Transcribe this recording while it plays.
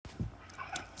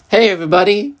Hey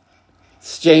everybody,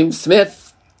 it's James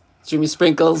Smith, Jimmy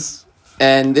Sprinkles,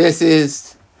 and this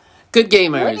is Good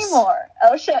Gamers. Whitney Moore.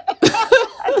 Oh shit.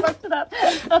 I fucked it up.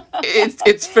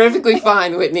 It's perfectly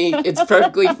fine, Whitney. It's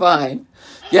perfectly fine.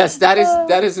 Yes, that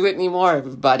is Whitney Moore,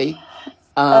 everybody.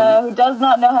 Who does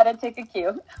not know how to take a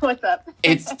cue. What's up?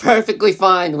 It's perfectly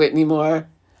fine, Whitney Moore,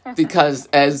 because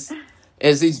as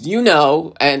you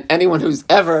know, and anyone who's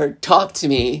ever talked to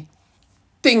me,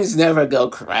 things never go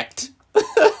correct.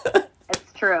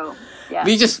 It's true. Yeah.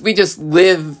 We just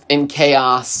live in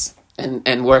chaos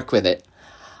and work with it.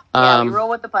 We roll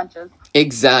with the punches.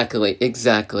 Exactly.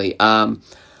 I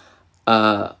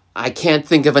can't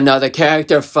think of another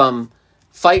character from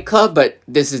Fight Club, but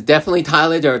this is definitely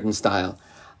Tyler Durden style.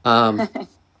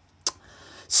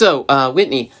 So,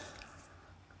 Whitney,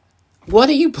 what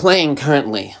are you playing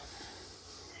currently?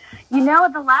 You know,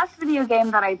 the last video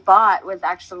game that I bought was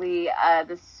actually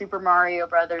the Super Mario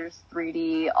Brothers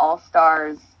 3D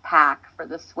All-Stars pack for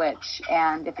the Switch.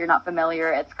 And if you're not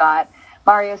familiar, it's got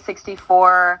Mario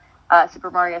 64,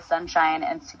 Super Mario Sunshine,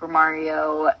 and Super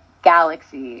Mario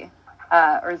Galaxy.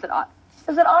 Or is it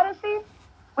Odyssey?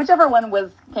 Whichever one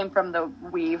came from the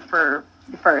Wii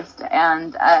first.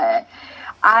 And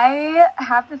I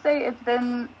have to say it's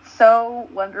been so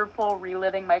wonderful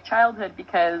reliving my childhood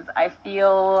because I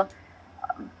feel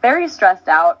very stressed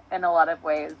out in a lot of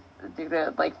ways due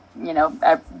to,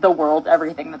 the world,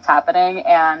 everything that's happening.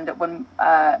 And when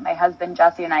my husband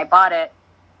Jesse and I bought it,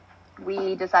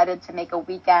 we decided to make a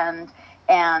weekend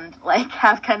and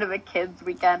have kind of a kids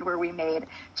weekend where we made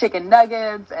chicken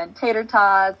nuggets and tater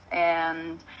tots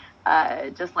and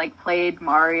just played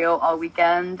Mario all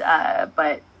weekend.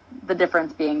 But the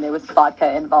difference being there was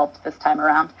vodka involved this time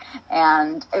around.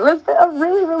 And it was a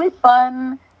really, really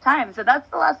fun time. So that's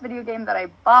the last video game that I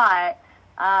bought.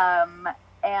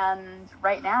 And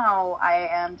right now I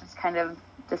am just kind of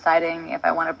deciding if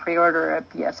I want to pre-order a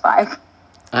PS5.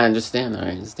 I understand.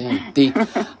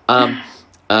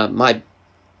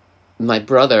 My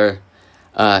brother,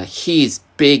 he's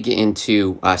big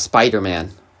into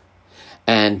Spider-Man.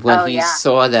 And when he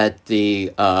saw that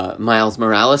the Miles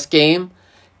Morales game,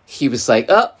 he was like,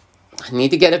 oh, I need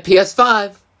to get a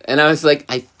PS5. And I was like,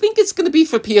 I think it's going to be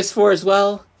for PS4 as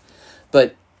well.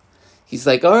 But he's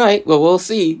like, all right, well, we'll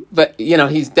see. But,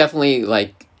 he's definitely,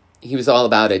 he was all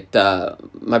about it.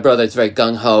 My brother's very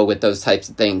gung-ho with those types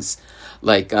of things.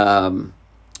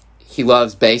 He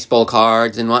loves baseball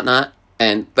cards and whatnot.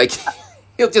 And,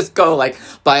 he'll just go,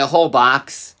 buy a whole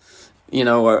box,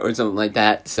 or something like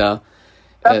that. So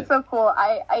that's so cool.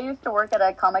 I used to work at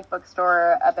a comic book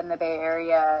store up in the Bay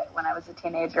Area when I was a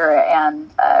teenager,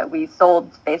 and we sold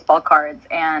baseball cards.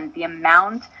 And the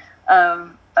amount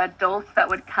of adults that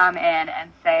would come in and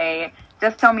say,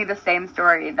 just tell me the same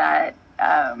story that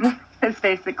is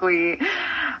basically,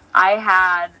 I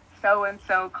had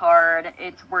so-and-so card,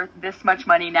 it's worth this much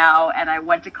money now, and I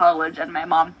went to college and my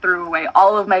mom threw away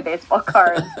all of my baseball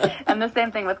cards. And the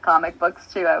same thing with comic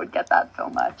books too. I would get that so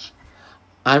much.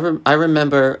 I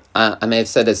remember, I may have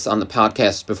said this on the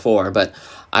podcast before, but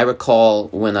I recall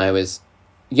when I was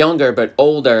younger but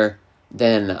older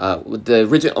than the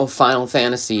original Final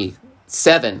Fantasy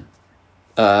VII.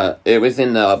 It was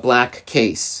in the black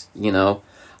case, and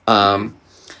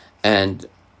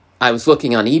I was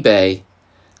looking on eBay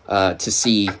to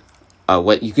see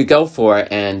what you could go for,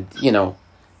 and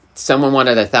someone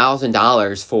wanted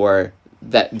 $1,000 for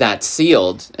that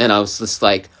sealed, and I was just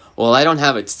like, well, I don't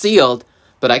have it sealed,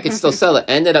 but I could still sell it.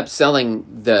 Ended up selling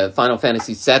the Final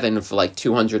Fantasy VII for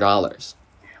 $200.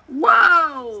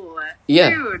 Whoa! Yeah.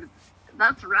 Dude,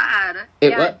 that's rad.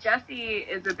 Jesse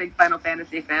is a big Final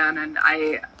Fantasy fan, and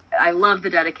I love the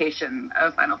dedication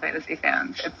of Final Fantasy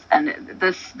fans.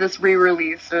 This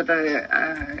re-release or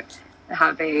the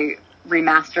how they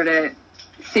remastered it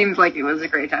seems like it was a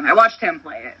great time. I watched him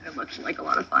play it. It looked like a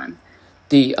lot of fun.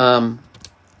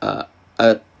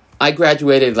 I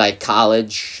graduated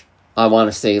college, I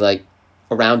want to say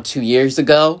around 2 years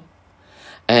ago,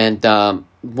 and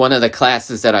one of the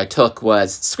classes that I took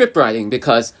was script writing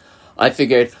because I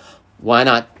figured, why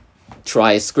not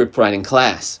try a script writing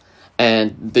class?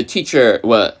 And the teacher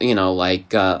was,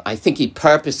 I think he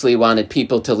purposely wanted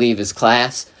people to leave his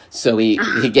class, so he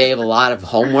gave a lot of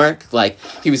homework.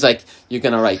 He was like, you're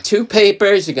going to write 2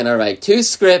 papers, you're going to write 2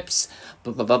 scripts,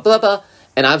 blah, blah, blah, blah, blah.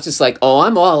 And I was just like, oh,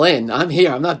 I'm all in. I'm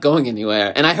here. I'm not going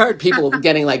anywhere. And I heard people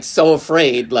getting so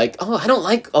afraid, oh, I don't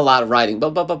like a lot of writing,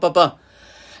 blah, blah, blah, blah, blah.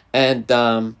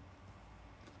 And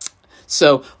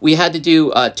so we had to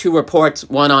do 2 reports,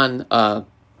 one on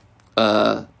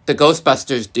the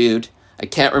Ghostbusters dude. I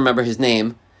can't remember his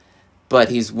name, but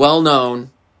he's well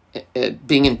known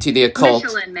being into the occult.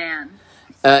 Michelin Man.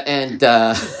 And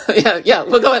yeah,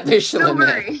 we'll go with Don't Michelin Man.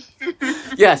 worry.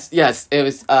 Yes, it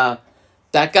was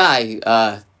that guy,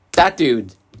 that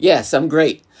dude. Yes, I'm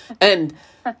great. And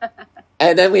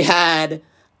then we had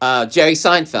Jerry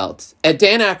Seinfeld and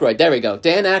Dan Aykroyd. There we go,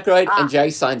 Dan Aykroyd and Jerry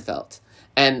Seinfeld.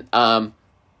 And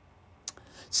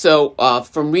so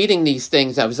from reading these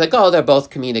things, I was like, oh, they're both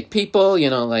comedic people,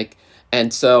 like.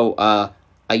 And so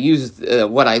I used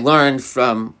what I learned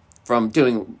from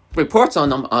doing reports on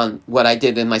them on what I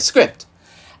did in my script.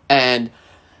 And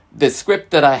the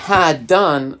script that I had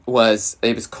done was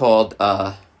called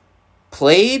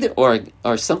Played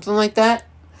or something like that.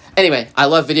 Anyway, I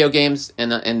love video games,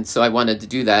 and so I wanted to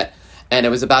do that. And it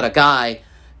was about a guy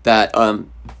that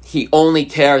he only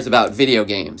cares about video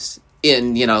games.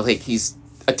 Like he's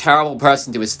a terrible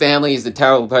person to his family, he's a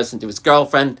terrible person to his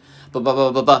girlfriend, blah, blah,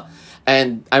 blah, blah, blah.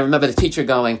 And I remember the teacher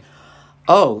going,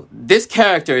 oh, this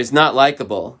character is not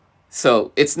likable,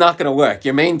 so it's not going to work.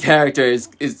 Your main character is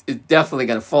definitely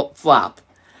going to flop.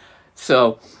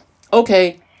 So,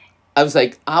 okay, I was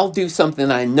like, I'll do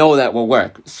something I know that will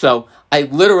work. So I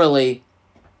literally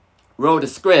wrote a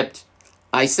script.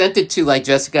 I sent it to like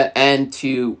Jessica and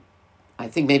to, I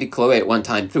think maybe Chloe at one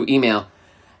time through email.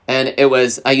 And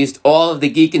I used all of the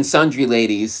Geek and Sundry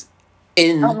ladies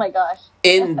Oh my gosh.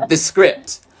 in the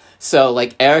script. So,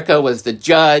 like, Erica was the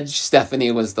judge,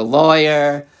 Stephanie was the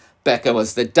lawyer, Becca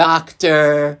was the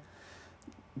doctor,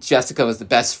 Jessica was the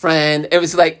best friend. It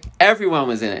was like everyone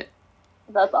was in it.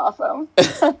 That's awesome.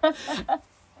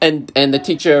 And the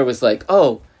teacher was like,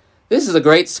 oh, this is a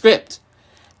great script.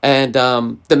 And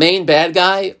the main bad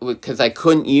guy, because I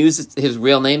couldn't use his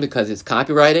real name because it's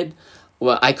copyrighted,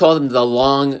 well, I called him the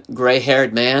long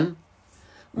gray-haired man.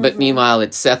 But meanwhile,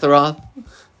 it's Setharoth.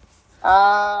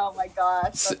 Oh my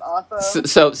gosh, that's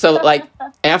awesome. So like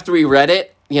after we read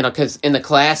it, because in the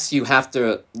class you have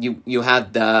to you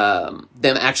had them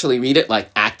actually read it, like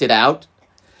act it out,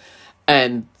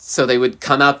 and so they would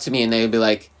come up to me and they would be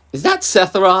like, "Is that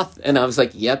Setharoth?" And I was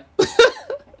like, "Yep."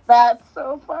 That's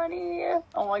so funny.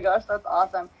 Oh my gosh, that's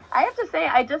awesome. I have to say,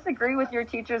 I disagree with your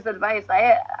teacher's advice.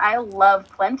 I love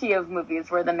plenty of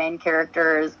movies where the main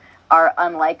characters are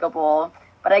unlikable,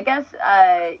 but I guess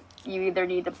you either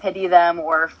need to pity them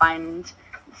or find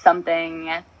some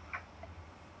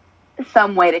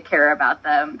way to care about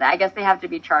them. I guess they have to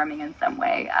be charming in some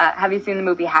way. Have you seen the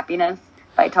movie Happiness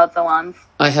by Todd Solondz?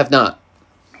 I have not.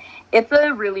 It's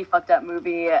a really fucked up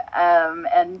movie,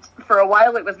 and for a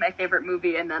while it was my favorite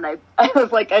movie, and then I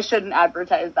was like, I shouldn't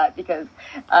advertise that because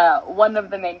one of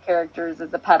the main characters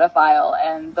is a pedophile,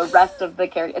 and the rest of the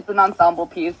characters, it's an ensemble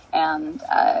piece, and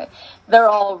they're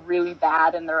all really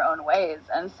bad in their own ways,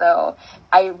 and so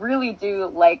I really do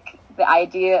like the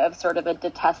idea of sort of a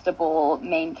detestable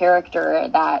main character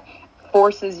that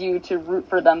forces you to root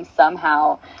for them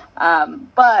somehow.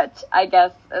 But I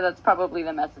guess that's probably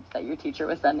the message that your teacher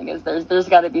was sending, is there's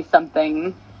got to be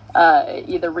something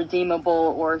either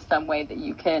redeemable or some way that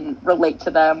you can relate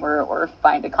to them or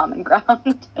find a common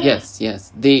ground.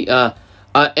 Yes. The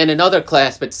in another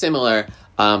class, but similar,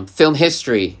 film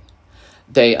history,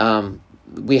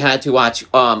 we had to watch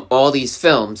all these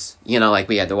films, like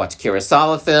we had to watch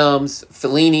Kurosawa films,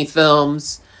 Fellini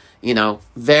films,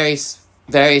 various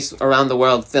around the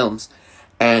world films.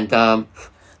 And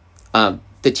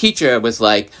the teacher was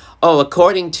like, oh,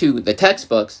 according to the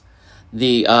textbooks,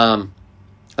 the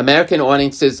American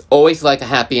audiences always like a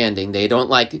happy ending. They don't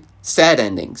like sad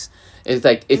endings. It's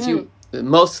like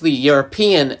mostly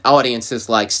European audiences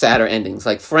like sadder endings,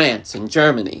 like France and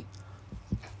Germany.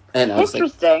 And I was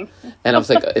Interesting. I was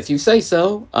like, if you say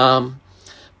so.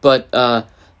 But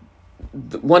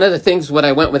one of the things when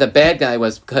I went with a bad guy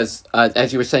was because,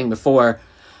 as you were saying before,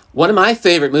 one of my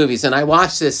favorite movies, and I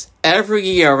watch this every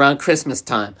year around Christmas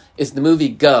time, is the movie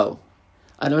Go.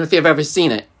 I don't know if you've ever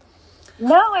seen it.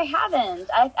 No, I haven't.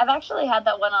 I've actually had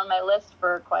that one on my list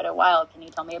for quite a while. Can you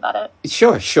tell me about it?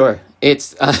 Sure.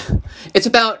 It's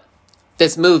about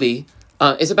this movie.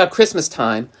 It's about Christmas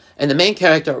time, and the main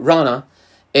character, Rona,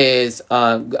 is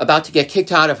about to get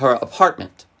kicked out of her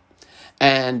apartment.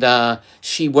 And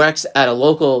she works at a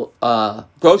local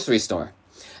grocery store.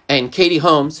 And Katie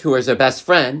Holmes, who is her best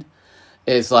friend,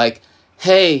 is like,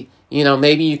 hey,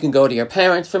 maybe you can go to your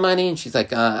parents for money. And she's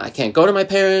like, I can't go to my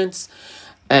parents.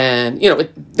 And,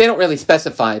 they don't really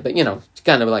specify, but, she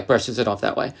kind of like brushes it off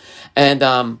that way.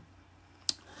 And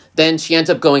then she ends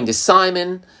up going to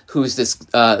Simon, who's this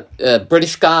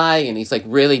British guy, and he's like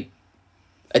really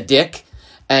a dick.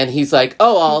 And he's like,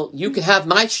 you can have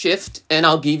my shift and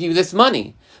I'll give you this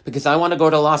money because I want to go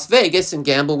to Las Vegas and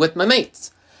gamble with my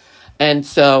mates. And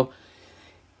so,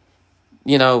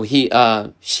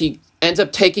 she ends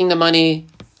up taking the money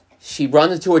she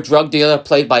runs into a drug dealer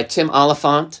played by Tim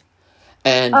Oliphant.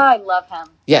 And Oh, I love him.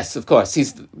 yes, of course,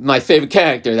 he's my favorite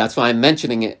character. That's why I'm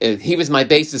mentioning it. He was my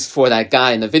basis for that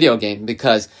guy in the video game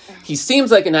because he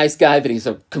seems like a nice guy, but he's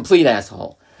a complete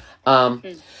asshole.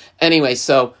 Anyway,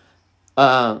 so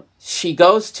she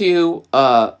goes to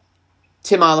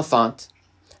Tim Oliphant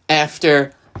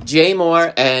after Jay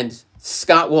Moore and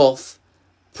Scott Wolf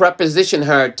preposition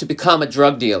her to become a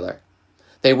drug dealer.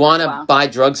 They want to buy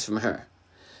drugs from her.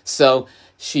 So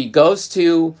she goes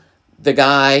to the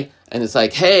guy and it's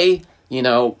like, hey,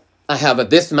 I have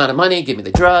this amount of money, give me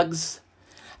the drugs.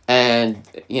 And,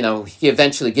 he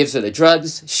eventually gives her the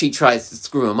drugs. She tries to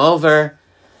screw him over.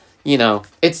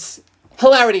 It's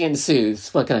hilarity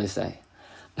ensues. What can I say?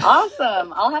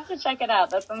 Awesome. I'll have to check it out.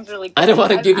 That sounds really good. I don't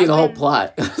want to give you the whole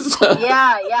plot. So.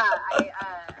 Yeah.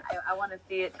 I want to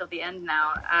see it till the end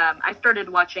now. I started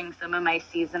watching some of my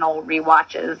seasonal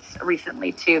rewatches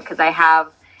recently, too, because I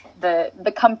have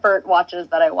the comfort watches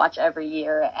that I watch every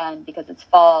year. And because it's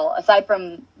fall, aside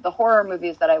from the horror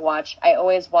movies that I watch, I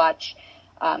always watch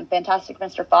Fantastic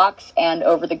Mr. Fox and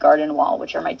Over the Garden Wall,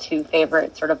 which are my two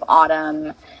favorite sort of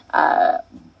autumn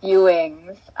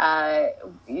viewings.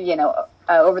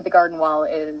 Over the Garden Wall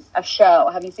is a show.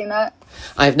 Have you seen that?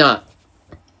 I have not.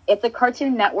 It's a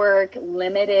Cartoon Network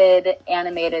limited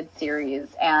animated series.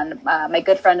 And my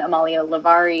good friend Amalia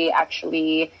Lavari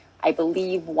actually, I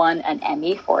believe, won an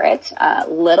Emmy for it.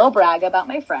 Little brag about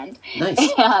my friend.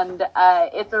 Nice. And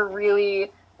it's a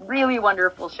really, really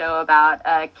wonderful show about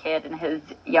a kid and his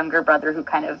younger brother who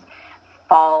kind of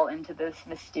fall into this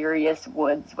mysterious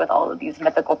woods with all of these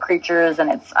mythical creatures,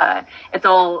 and it's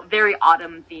all very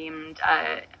autumn themed.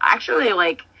 Actually,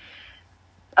 like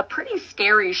a pretty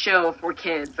scary show for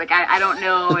kids. Like I don't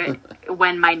know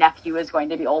when my nephew is going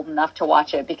to be old enough to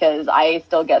watch it because I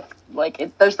still get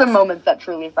there's some moments that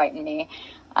truly frighten me.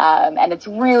 And it's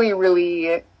really,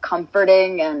 really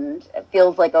comforting, and it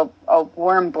feels like a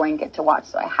warm blanket to watch.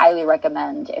 So I highly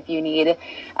recommend if you need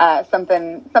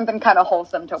something kind of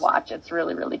wholesome to watch. It's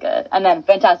really, really good. And then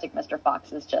Fantastic Mr.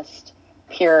 Fox is just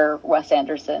pure Wes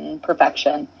Anderson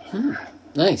perfection.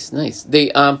 Nice.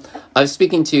 I was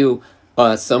speaking to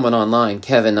someone online,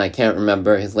 Kevin. I can't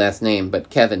remember his last name, but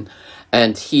Kevin,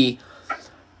 and he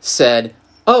said,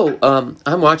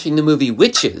 I'm watching the movie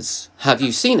Witches. Have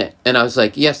you seen it? And I was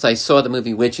like, yes, I saw the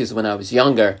movie Witches when I was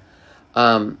younger.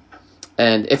 And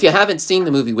if you haven't seen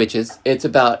the movie Witches, it's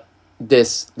about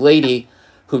this lady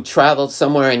who traveled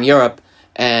somewhere in Europe,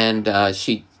 and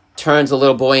she turns a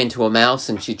little boy into a mouse,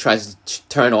 and she tries to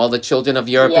turn all the children of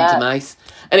Europe into mice.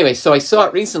 Anyway, so I saw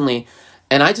it recently,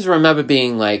 and I just remember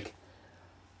being like,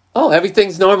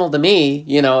 everything's normal to me,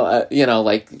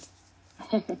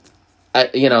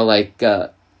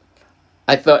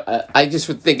 I thought, I just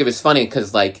would think it was funny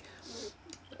because,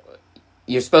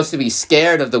 you're supposed to be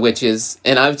scared of the witches,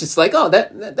 and I was just like,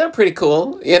 they're pretty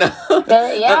cool, Yeah,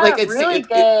 really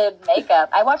good makeup.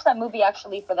 I watched that movie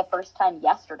actually for the first time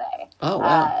yesterday. Oh,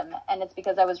 wow. And it's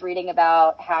because I was reading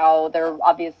about how they're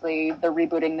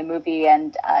rebooting the movie,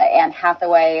 and Anne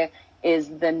Hathaway is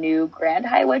the new Grand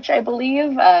High Witch, I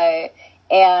believe,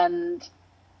 and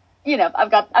I've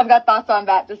got thoughts on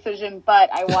that decision,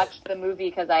 but I watched the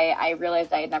movie because I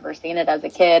realized I had never seen it as a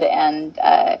kid, and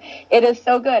it is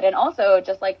so good. And also,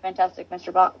 just like Fantastic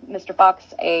Mr. Fox,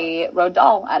 a Roald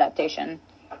Dahl adaptation.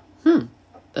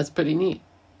 That's pretty neat.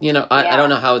 I don't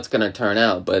know how it's going to turn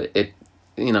out, but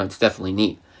it's definitely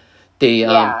neat.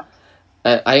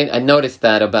 I noticed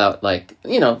that about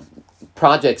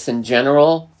projects in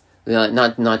general,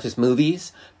 not just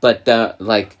movies, but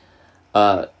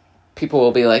people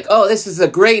will be like, this is a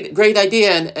great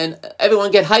idea, and everyone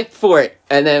get hyped for it.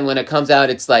 And then when it comes out,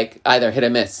 it's either hit or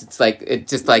miss. It's it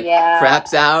just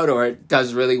craps out or it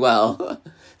does really well.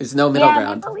 There's no middle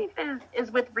ground. My belief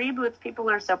is with reboots, people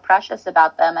are so precious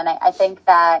about them. And I think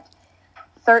that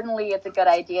certainly it's a good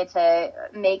idea to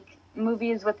make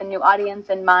movies with a new audience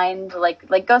in mind. Like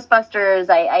Ghostbusters,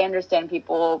 I understand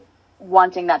people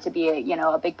wanting that to be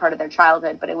a big part of their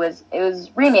childhood, but it was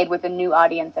remade with a new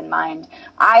audience in mind.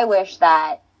 I wish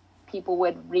that people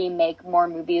would remake more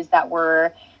movies that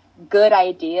were good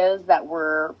ideas that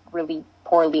were really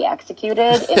poorly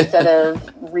executed instead of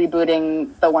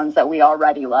rebooting the ones that we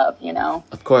already love,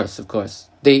 Of course.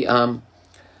 The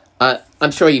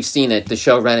I'm sure you've seen it, the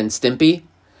show Ren and Stimpy.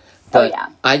 But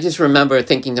I just remember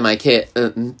thinking to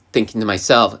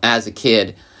myself as a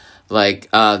kid,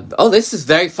 this is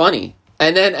very funny.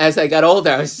 And then as I got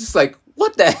older, I was just like,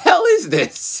 what the hell is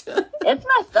this? It's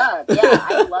messed up. Yeah,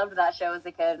 I loved that show as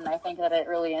a kid, and I think that it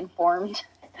really informed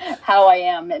how I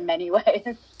am in many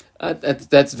ways.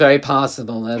 That's very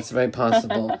possible.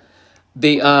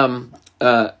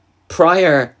 The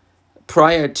prior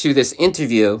to this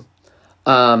interview,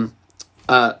 I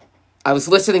was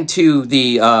listening to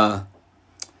the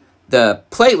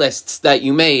playlists that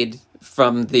you made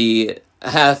from the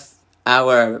half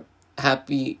hour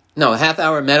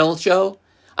metal show.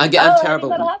 I'm terrible.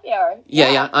 Metal Happy Hour.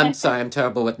 Yeah. I'm sorry. I'm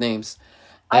terrible with names.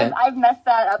 I've messed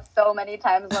that up so many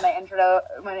times when I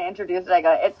introduced it. I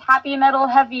go, it's Happy Metal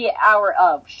Heavy Hour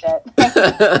of shit.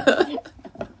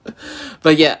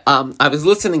 But yeah, I was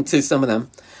listening to some of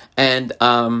them, and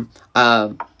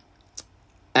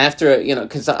after,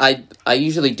 because I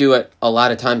usually do it a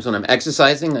lot of times when I'm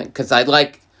exercising, because I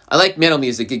like metal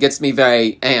music. It gets me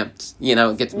very amped.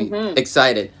 It gets me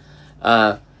excited.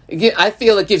 I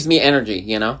feel it gives me energy.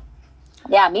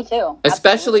 Yeah, me too.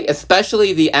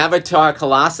 Especially the Avatar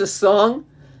Colossus song.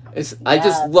 I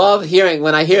just love hearing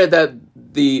when I hear the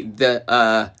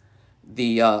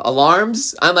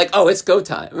alarms. I'm like, oh, it's go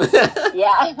time.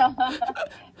 Yeah.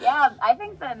 Yeah, I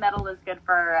think that metal is good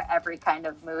for every kind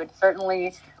of mood.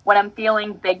 Certainly when I'm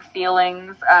feeling big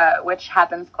feelings, which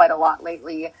happens quite a lot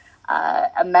lately,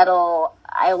 a metal,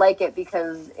 I like it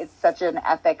because it's such an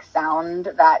epic sound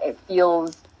that it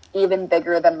feels even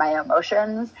bigger than my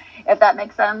emotions, if that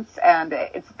makes sense. And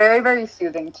it's very, very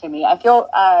soothing to me. I feel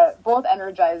both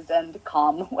energized and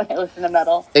calm when I listen to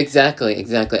metal. Exactly.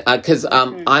 Because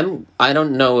I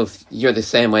don't know if you're the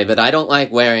same way, but I don't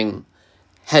like wearing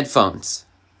headphones.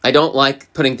 I don't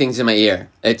like putting things in my ear.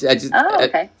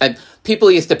 Okay. People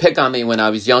used to pick on me when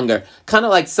I was younger. Kind of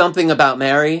like Something About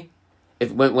Mary.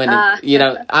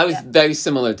 I was very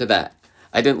similar to that.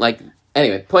 I didn't like...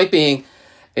 Anyway, point being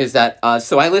is that...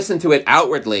 so I listen to it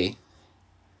outwardly.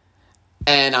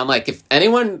 And I'm like, if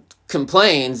anyone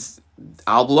complains,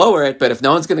 I'll lower it. But if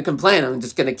no one's going to complain, I'm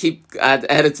just going to keep at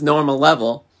its normal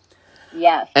level.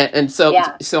 Yes. And so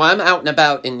I'm out and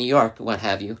about in New York, what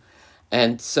have you.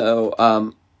 And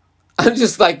so... I'm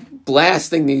just like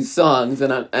blasting these songs,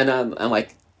 and I'm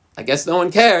like, I guess no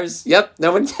one cares. Yep,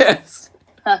 no one cares.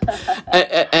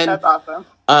 and That's awesome.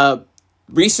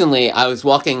 Recently, I was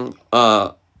walking.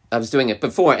 I was doing it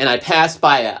before, and I passed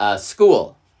by a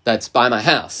school that's by my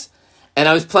house, and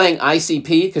I was playing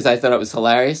ICP because I thought it was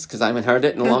hilarious because I haven't heard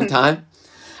it in a long time,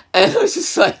 and I was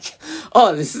just like,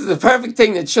 oh, this is the perfect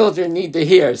thing that children need to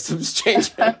hear. Some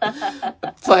stranger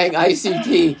playing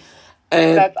ICP,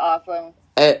 and that's awesome.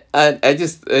 I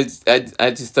just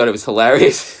thought it was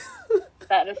hilarious.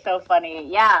 That is so funny.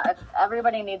 Yeah,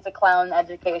 everybody needs a clown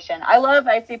education. I love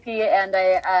ICP, and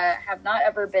I have not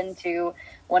ever been to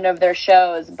one of their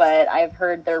shows, but I've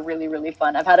heard they're really, really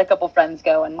fun. I've had a couple friends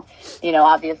go, and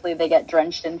obviously they get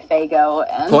drenched in Faygo,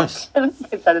 and of course.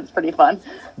 They said it's pretty fun.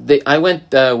 I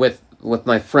went with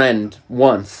my friend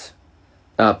once,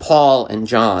 Paul and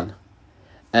John,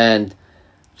 and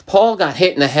Paul got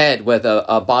hit in the head with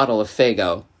a bottle of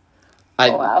Faygo.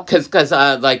 Wow. Because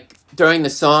during the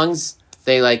songs,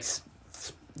 they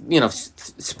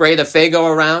spray the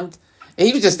Faygo around. And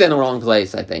he was just in the wrong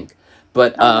place, I think.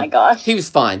 But oh my gosh, he was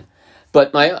fine.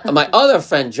 But my other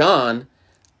friend John,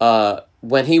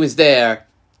 when he was there,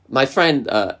 my friend,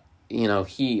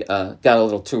 he got a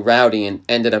little too rowdy and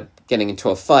ended up getting into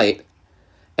a fight,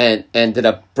 and ended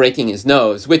up breaking his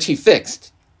nose, which he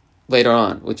fixed later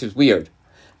on, which is weird.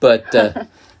 But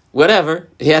whatever,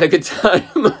 he had a good time.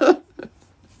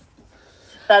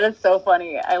 That is so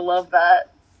funny. I love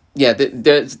that. Yeah,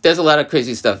 there's a lot of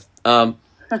crazy stuff. I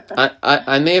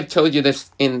may have told you this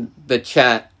in the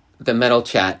chat, the metal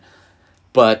chat,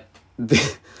 but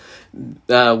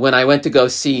when I went to go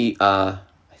see, I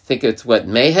think it's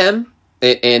Mayhem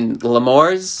in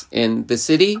L'Amours in the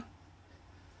city,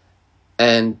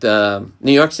 and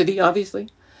New York City, obviously,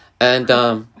 and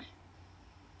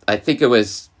I think it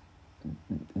was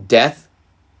Death,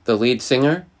 the lead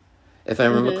singer, if I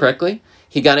remember correctly.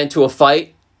 He got into a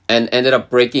fight and ended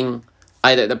up breaking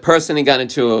either the person he got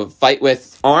into a fight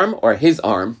with arm or his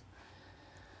arm.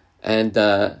 And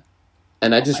I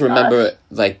just remember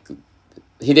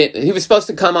he was supposed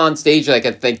to come on stage I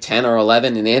think 10 or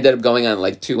 11, and he ended up going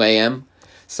on 2 a.m.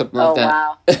 something like that.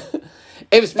 Wow.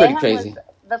 It was pretty crazy. Was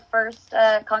the first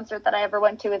concert that I ever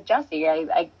went to with Jesse.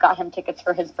 I got him tickets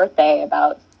for his birthday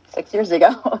about 6 years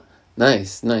ago.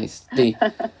 Nice. The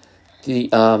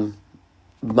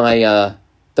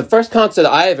first concert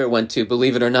I ever went to,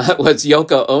 believe it or not, was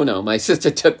Yoko Ono. My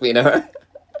sister took me to her.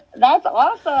 That's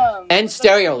awesome. And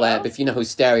Stereolab, if you know who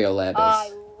Stereolab is.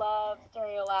 I love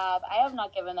Stereolab. I have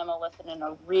not given them a listen in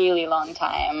a really long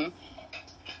time.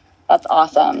 That's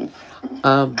awesome.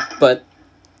 But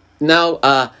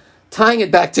now, tying it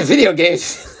back to video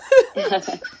games.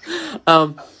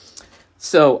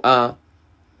 So,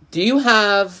 do you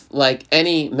have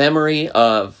any memory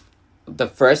of the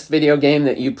first video game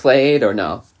that you played, or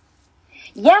no?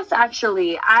 Yes,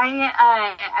 actually,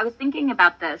 I was thinking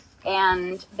about this,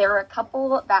 and there were a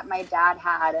couple that my dad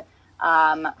had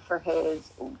for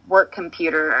his work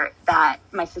computer that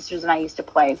my sisters and I used to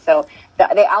play. So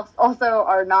they also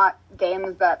are not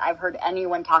games that I've heard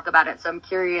anyone talk about it. So I'm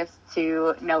curious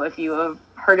to know if you have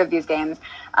heard of these games.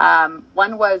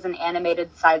 One was an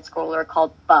animated side scroller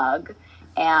called Bug,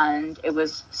 and it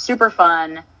was super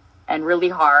fun and really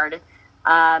hard.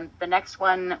 The next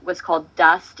one was called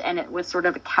Dust, and it was sort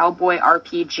of a cowboy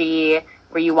RPG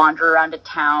where you wander around a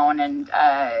town, and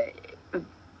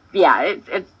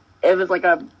it was like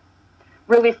a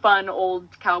really fun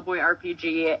old cowboy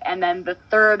RPG. And then the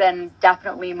third and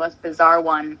definitely most bizarre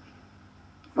one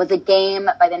was a game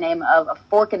by the name of A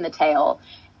Fork in the Tail,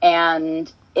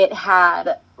 and it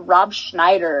had Rob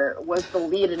Schneider was the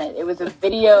lead in it. It was a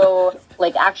video,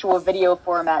 like actual video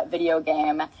format video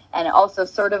game, and also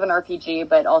sort of an RPG,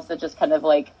 but also just kind of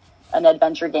like an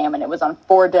adventure game. And it was on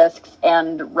 4 discs,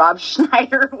 and Rob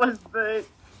Schneider was the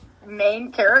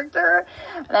main character.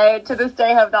 And I, to this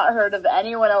day, have not heard of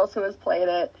anyone else who has played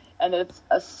it. And it's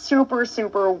a super,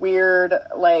 super weird,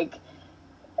 like,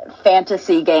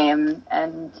 fantasy game,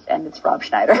 and it's Rob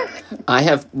Schneider. I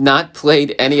have not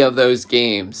played any of those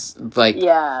games. Like,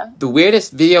 yeah. The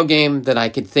weirdest video game that I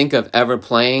could think of ever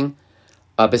playing,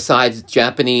 besides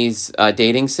Japanese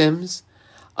dating sims,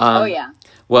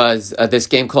 was this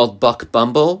game called Buck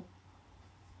Bumble,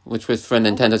 which was for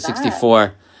Nintendo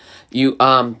 64. You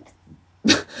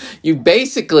you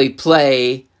basically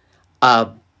play a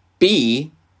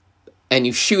bee, and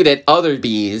you shoot at other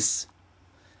bees.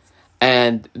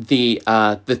 And the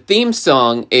theme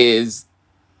song is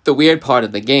the weird part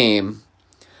of the game.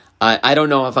 I don't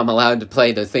know if I'm allowed to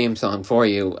play the theme song for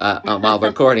you while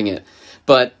recording it,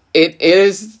 but it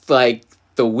is like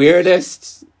the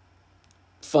weirdest,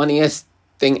 funniest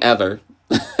thing ever.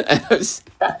 That is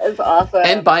awesome.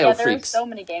 And BioFreaks. Yeah, there are so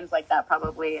many games like that,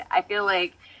 probably. I feel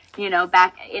like,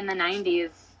 back in the 90s,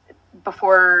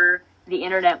 before the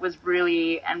internet was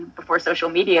really, and before social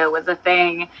media was a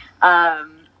thing,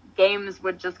 games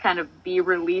would just kind of be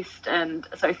released, and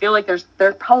so I feel like there's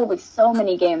probably so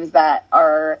many games that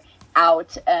are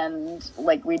out, and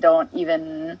like we don't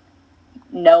even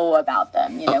know about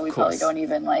them. We probably don't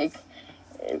even like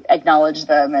acknowledge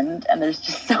them, and there's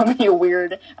just so many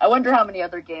weird. I wonder how many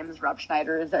other games Rob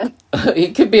Schneider is in.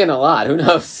 He could be in a lot. Who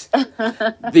knows?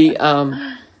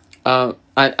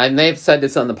 I may have said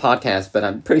this on the podcast, but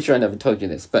I'm pretty sure I never told you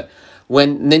this. But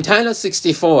when Nintendo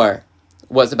 64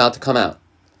 was about to come out,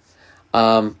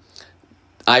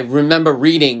 I remember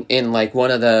reading in like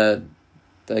one of the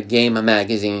game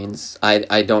magazines,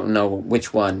 I don't know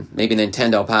which one, maybe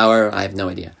Nintendo Power, I have no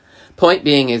idea. Point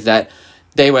being is that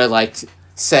they were like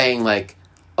saying like,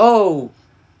 oh,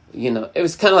 it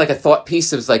was kind of like a thought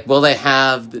piece. It was like, will they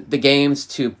have the games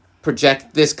to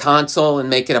project this console and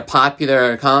make it a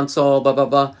popular console, blah, blah,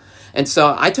 blah. And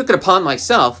so I took it upon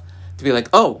myself to be like,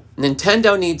 oh,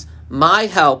 Nintendo needs my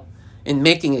help in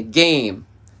making a game.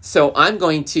 So I'm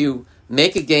going to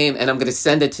make a game, and I'm going to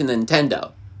send it to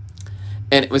Nintendo.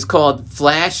 And it was called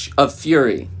Flash of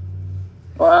Fury.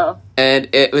 Wow. And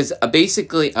it was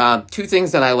basically 2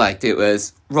 things that I liked. It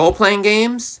was role-playing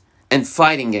games and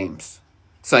fighting games.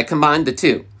 So I combined the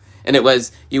 2. And it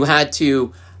was, you had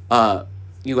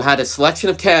a selection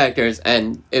of characters,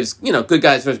 and it was, good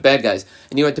guys versus bad guys.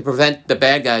 And you had to prevent the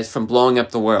bad guys from blowing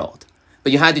up the world.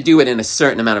 But you had to do it in a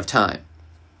certain amount of time.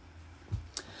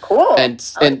 Cool. I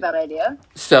like that idea.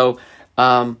 So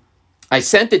I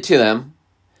sent it to them,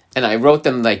 and I wrote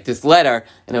them like this letter,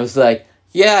 and it was like,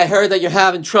 yeah, I heard that you're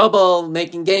having trouble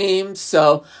making games,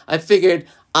 so I figured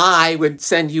I would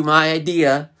send you my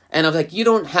idea. And I was like, you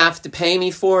don't have to pay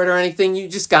me for it or anything, you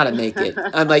just gotta make it.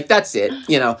 I'm like, that's it,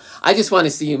 I just want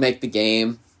to see you make the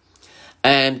game.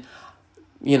 And,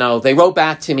 they wrote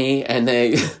back to me, and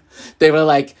they were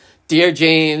like, Dear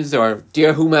James, or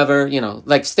Dear whomever,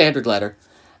 like standard letter.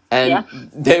 And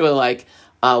they were like,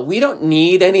 we don't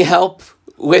need any help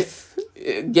with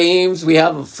games. We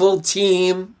have a full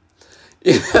team.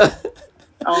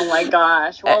 Oh my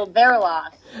gosh. Well, they're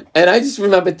lost. And I just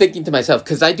remember thinking to myself,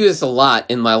 because I do this a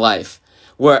lot in my life,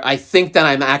 where I think that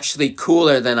I'm actually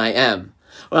cooler than I am.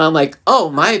 Where I'm like, oh,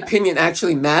 my opinion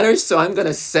actually matters, so I'm going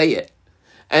to say it.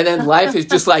 And then life is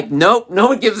just like, nope, no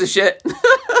one gives a shit.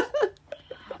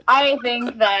 I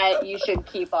think that you should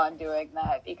keep on doing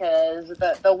that, because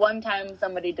the one time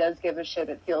somebody does give a shit,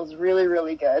 it feels really,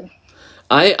 really good.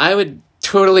 I would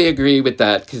totally agree with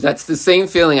that, because that's the same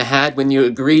feeling I had when you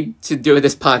agreed to do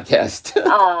this podcast.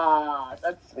 Aw,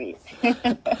 that's sweet.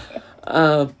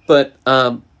 But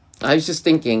I was just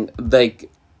thinking, like,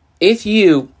 if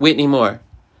you, Whitney Moore,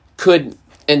 could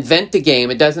invent the game,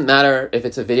 it doesn't matter if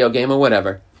it's a video game or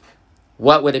whatever,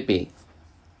 what would it be?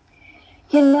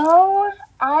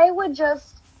 I would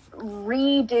just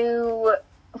redo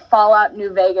Fallout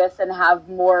New Vegas and have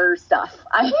more stuff.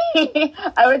 I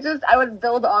would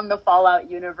build on the Fallout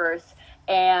universe,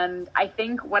 and I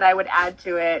think what I would add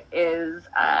to it is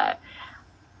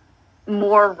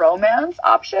more romance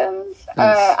options.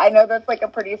 Nice. I know that's like a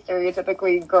pretty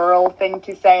stereotypically girl thing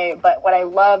to say, but what I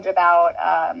loved about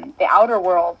the Outer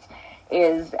Worlds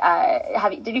is,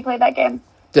 did you play that game?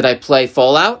 Did I play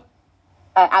Fallout?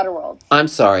 Outer Worlds. I'm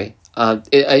sorry.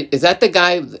 Is that the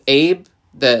guy, Abe?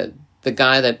 The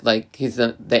guy that, like, he's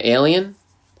the alien?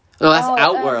 No, that's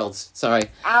Outworlds. Sorry.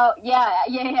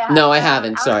 Yeah. No, I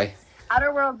haven't. Sorry.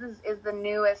 Outer Worlds is the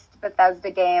newest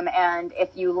Bethesda game, and if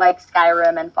you like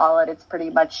Skyrim and Fallout, it's pretty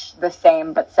much the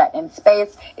same, but set in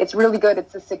space. It's really good.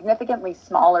 It's a significantly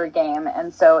smaller game,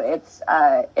 and so it's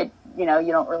you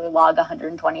don't really log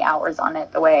 120 hours on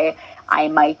it the way I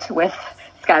might with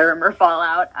Skyrim or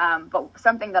Fallout. But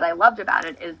something that I loved about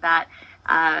it is that,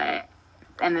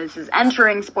 and this is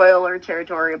entering spoiler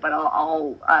territory, but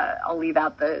I'll leave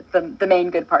out the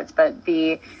main good parts. But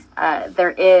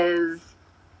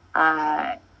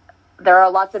there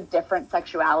are lots of different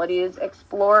sexualities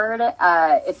explored.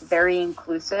 It's very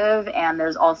inclusive, and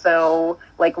there's also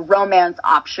like romance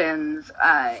options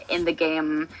in the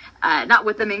game, not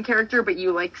with the main character, but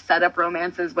you like set up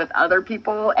romances with other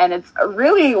people, and it's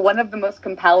really one of the most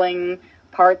compelling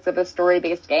parts of a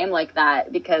story-based game like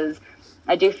that, because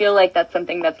I do feel like that's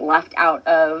something that's left out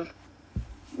of,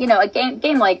 a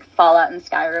game like Fallout and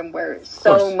Skyrim, where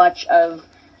so much of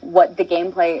what the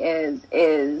gameplay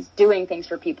is doing things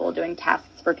for people, doing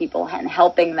tasks for people and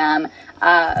helping them.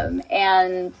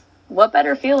 And what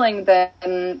better feeling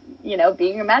than,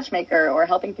 being a matchmaker or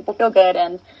helping people feel good.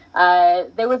 And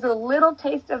there was a little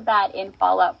taste of that in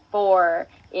Fallout 4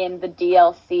 in the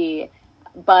DLC.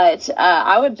 But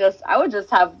I would just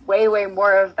have way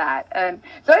more of that. And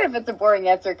sorry if it's a boring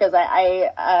answer, because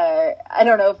I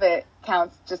don't know if it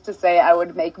counts just to say I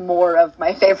would make more of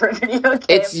my favorite video game.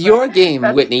 It's your game,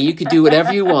 Whitney. You can do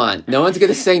whatever you want. No one's going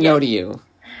to say no to you.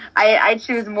 I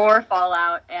choose more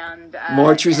Fallout and...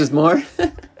 more chooses more?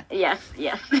 Yes.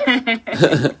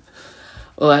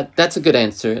 Well, that's a good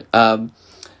answer. I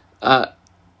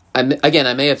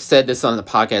may have said this on the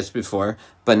podcast before,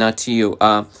 but not to you.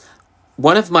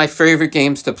 One of my favorite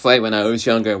games to play when I was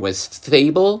younger was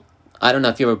Fable. I don't know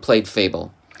if you ever played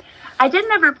Fable. I did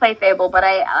never play Fable, but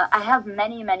I have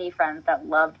many friends that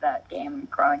loved that game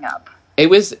growing up.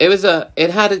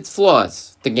 It had its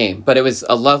flaws, the game, but it was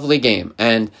a lovely game,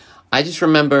 and I just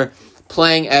remember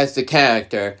playing as the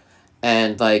character,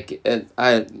 and like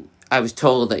I was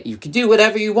told that you could do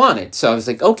whatever you wanted. So I was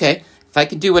like, okay, if I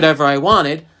could do whatever I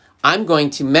wanted, I'm going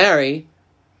to marry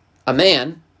a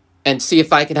man and see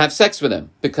if I can have sex with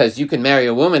him, because you can marry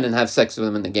a woman and have sex with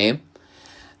him in the game.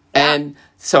 Yeah. And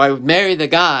so I would marry the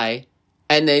guy,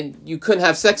 and then you couldn't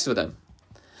have sex with him.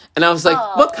 And I was like,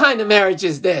 what kind of marriage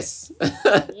is this?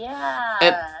 Yeah.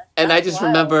 and I just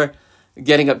remember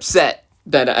getting upset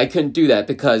that I couldn't do that,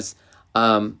 because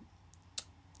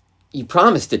you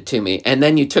promised it to me, and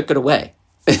then you took it away.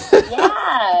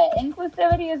 Yeah,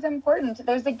 inclusivity is important.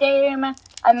 There's a game,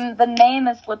 the name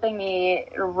is slipping me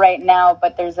right now,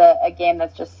 but there's a game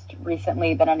that's just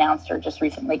recently been announced or just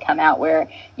recently come out where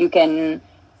you can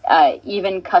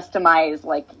even customize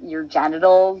like your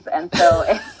genitals, and so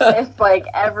it's like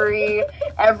every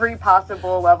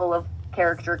possible level of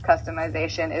character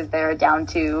customization is there, down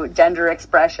to gender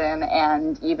expression,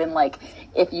 and even like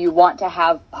if you want to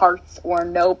have parts or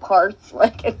no parts.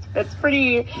 Like it's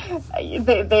pretty.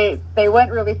 They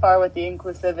went really far with the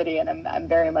inclusivity, and I'm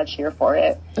very much here for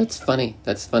it. That's funny.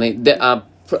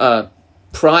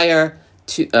 Prior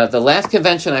to the last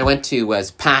convention I went to was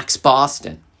PAX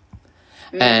Boston.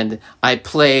 And I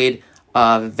played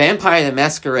Vampire the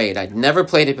Masquerade. I'd never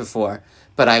played it before,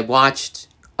 but I watched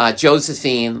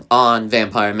Josephine on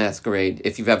Vampire Masquerade,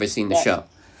 if you've ever seen the show.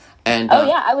 And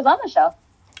yeah, I was on the show.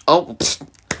 Oh,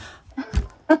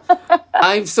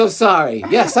 I'm so sorry.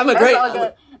 Yes, I'm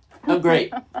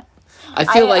great. I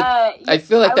feel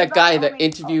like that guy that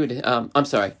interviewed. I'm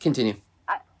sorry. Continue.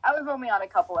 I was only on a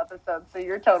couple episodes, so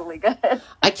you're totally good.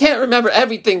 I can't remember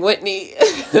everything, Whitney.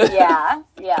 yeah,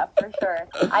 for sure.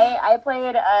 I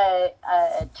played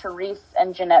Therese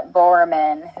and Jeanette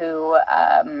Borman, who,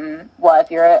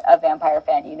 if you're a vampire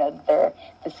fan, you know that they're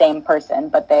the same person,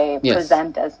 but they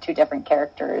present as two different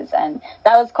characters. And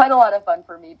that was quite a lot of fun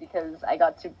for me, because I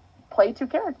got to play two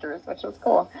characters, which was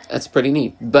cool. That's pretty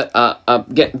neat. But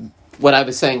what I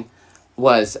was saying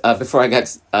was, before I got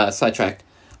sidetracked,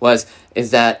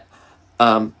 is that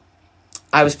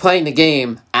I was playing the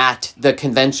game at the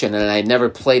convention and I'd never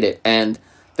played it, and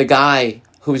the guy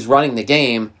who was running the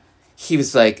game, he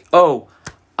was like, "Oh,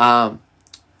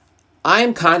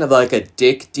 I'm kind of like a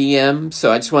dick DM,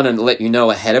 so I just want to let you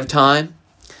know ahead of time."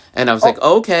 And I was like,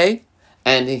 "Okay."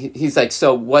 And he's like,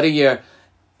 "So what are your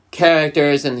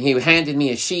characters?" And he handed me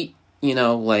a sheet,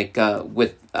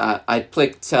 with I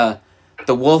clicked the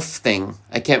wolf thing.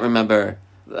 I can't remember,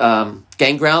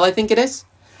 Gangrel, I think it is.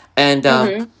 And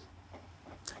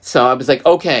so I was like,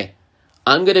 "Okay,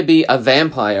 I'm gonna be a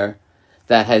vampire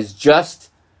that has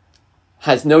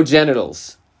no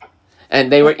genitals."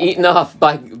 And they were eaten off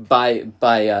by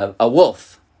a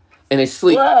wolf in his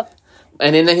sleep. Whoa.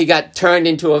 And then he got turned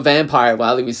into a vampire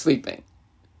while he was sleeping.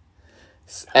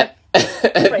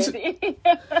 Crazy.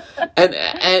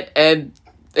 and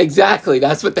exactly,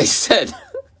 that's what they said.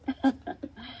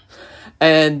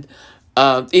 And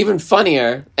even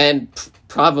funnier and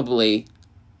probably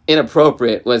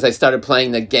inappropriate was I started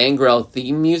playing the Gangrel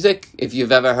theme music, if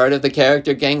you've ever heard of the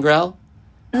character Gangrel.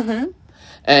 Mm-hmm.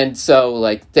 And so,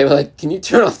 they were like, "Can you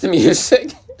turn off the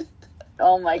music?"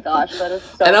 Oh my gosh, that is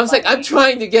so And I was funny. like, "I'm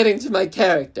trying to get into my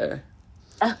character."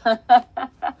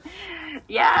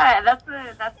 Yeah, that's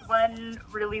one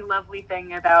really lovely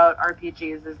thing about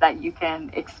RPGs is that you can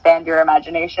expand your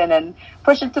imagination and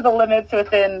push it to the limits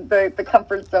within the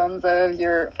comfort zones of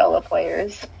your fellow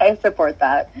players. I support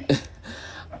that.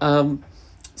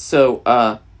 So,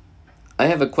 I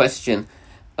have a question.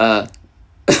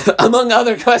 Among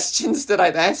other questions that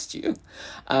I've asked you,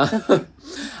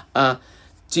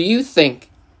 do you think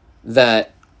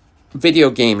that video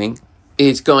gaming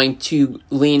is going to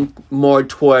lean more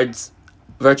towards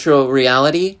virtual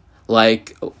reality,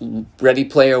 like Ready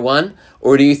Player One,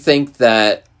 or do you think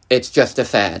that it's just a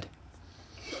fad?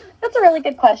 That's a really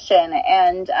good question,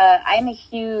 and I'm a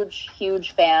huge,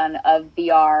 huge fan of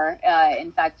VR.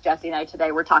 In fact, Jesse and I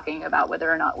today were talking about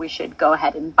whether or not we should go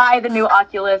ahead and buy the new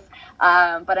Oculus,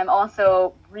 but I'm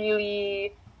also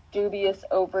really dubious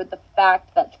over the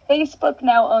fact that Facebook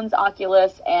now owns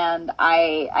Oculus, and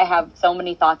I have so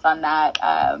many thoughts on that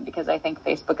because I think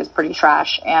Facebook is pretty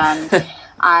trash, and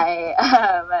I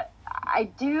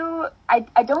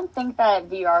don't think that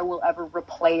VR will ever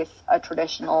replace a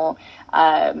traditional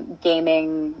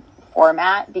gaming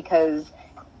format because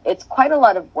it's quite a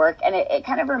lot of work, and it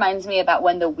kind of reminds me about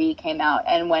when the Wii came out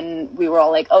and when we were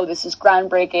all like, "Oh, this is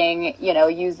groundbreaking,"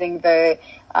 using the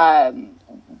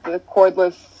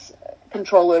cordless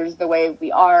controllers the way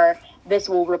we are. This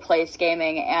will replace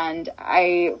gaming, and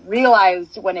I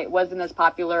realized when it wasn't as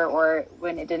popular or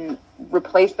when it didn't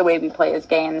replace the way we play as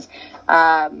games,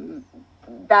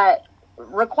 that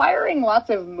requiring lots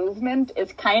of movement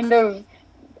is kind of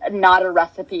not a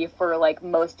recipe for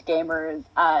most gamers,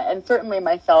 and certainly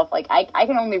myself. I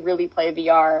can only really play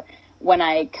VR when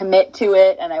I commit to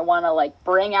it and I want to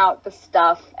bring out the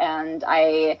stuff and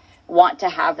I want to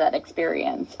have that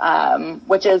experience,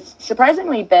 which has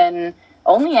surprisingly been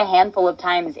only a handful of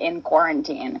times in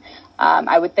quarantine.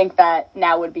 I would think that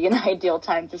now would be an ideal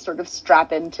time to sort of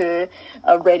strap into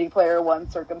a Ready Player One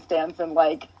circumstance and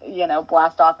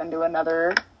blast off into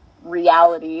another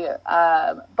reality.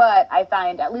 But I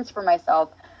find, at least for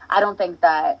myself, I don't think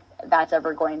that that's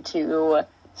ever going to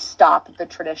stop the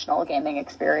traditional gaming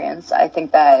experience. I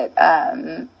think that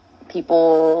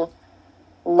people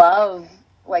love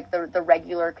the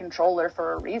regular controller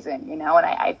for a reason, and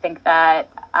I think that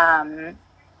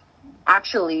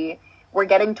actually we're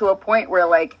getting to a point where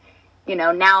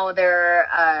now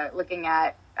they're looking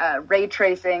at ray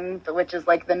tracing, which is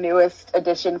the newest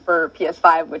addition for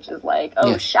PS5, which is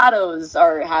shadows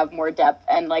have more depth,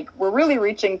 and we're really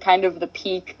reaching kind of the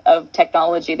peak of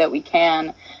technology that we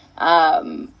can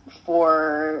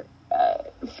for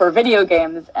video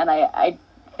games, and I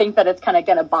think that it's kind of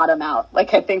going to bottom out.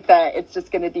 I think that it's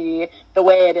just going to be the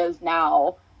way it is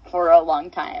now for a long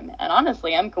time, and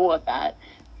honestly, I'm cool with that.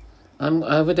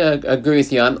 I would agree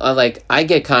with you. I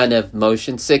get kind of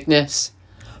motion sickness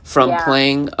from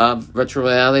playing virtual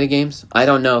reality games. I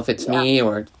don't know if it's me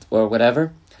or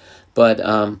whatever, but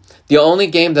the only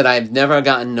game that I've never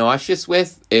gotten nauseous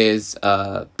with is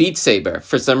Beat Saber.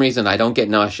 For some reason, I don't get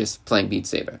nauseous playing Beat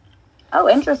Saber. Oh,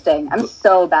 interesting. I'm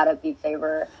so bad at Beat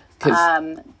Saber.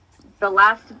 The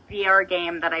last VR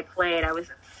game that I played, I was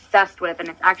obsessed with, and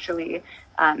it's actually,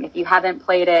 if you haven't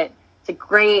played it, it's a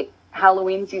great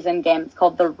Halloween season game. It's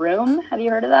called The Room. Have you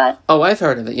heard of that? Oh, I've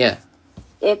heard of it, yeah.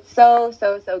 It's so,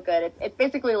 so, so good. It's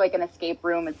basically like an escape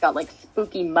room. It's got like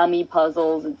spooky mummy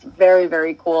puzzles. It's very,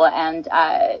 very cool. And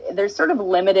there's sort of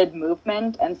limited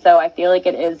movement. And so I feel like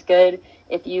it is good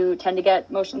if you tend to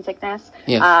get motion sickness.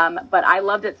 Yes. But I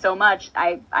loved it so much.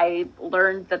 I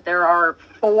learned that there are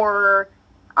 4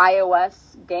 iOS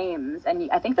games, and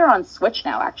I think they're on Switch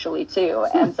now actually too.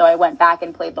 And so I went back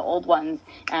and played the old ones,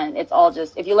 and it's all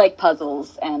just, if you like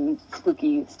puzzles and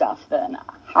spooky stuff, then I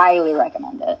highly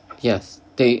recommend it. Yes.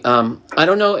 I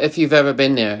don't know if you've ever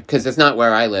been there, because it's not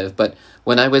where I live, but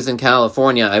when I was in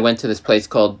California, I went to this place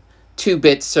called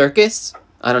 2-Bit Circus.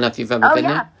 I don't know if you've ever been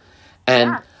there.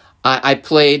 And I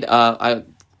played, I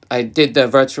did the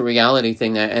virtual reality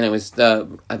thing there, and it was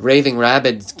the Raving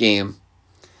Rabbids game.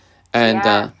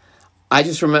 And I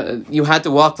just remember, you had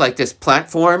to walk like this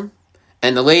platform,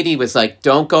 and the lady was like,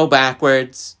 don't go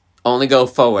backwards, only go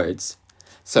forwards.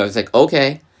 So I was like,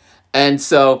 okay. And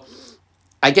so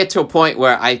I get to a point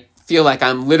where I feel like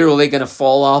I'm literally going to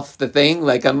fall off the thing.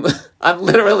 Like I'm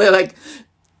literally like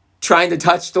trying to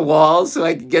touch the walls so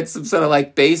I can get some sort of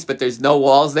like base, but there's no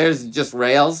walls there. It's just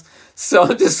rails. So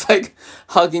I'm just like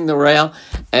hugging the rail.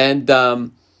 And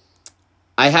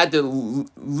I had to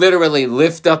literally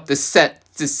lift up the set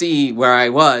to see where I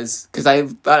was because I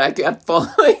thought I kept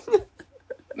falling.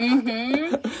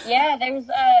 Yeah, there's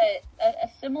a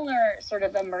similar sort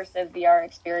of immersive VR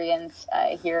experience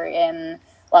here in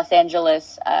Los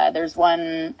Angeles. There's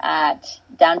one at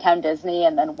Downtown Disney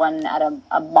and then one at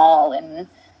a mall in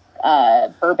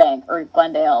Burbank or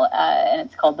Glendale, and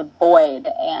it's called The Void.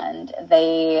 And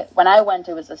when I went,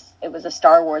 it was a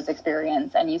Star Wars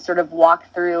experience, and you sort of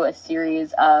walk through a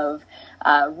series of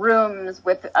rooms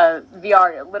with a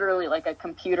VR, literally like a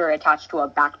computer attached to a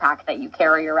backpack that you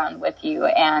carry around with you.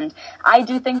 And I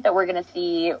do think that we're going to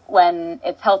see, when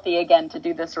it's healthy again to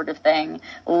do this sort of thing,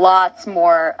 lots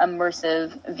more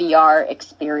immersive VR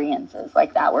experiences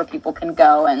like that, where people can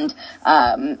go and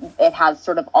it has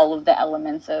sort of all of the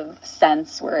elements of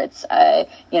sense, where it's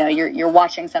you're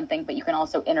watching something, but you can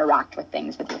also interact with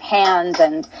things with your hands.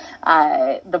 And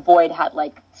The Void had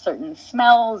like certain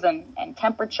smells and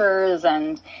temperatures,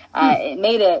 and it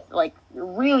made it like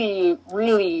really,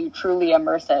 really, truly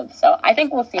immersive. So I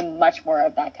think we'll see much more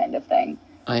of that kind of thing.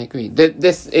 I agree.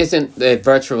 This isn't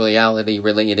virtual reality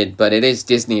related, but it is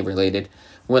Disney related.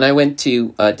 When I went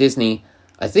to Disney,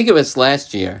 I think it was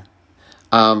last year,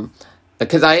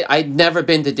 because I'd never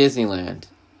been to Disneyland,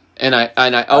 and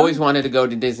I always wanted to go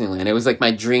to Disneyland. It was like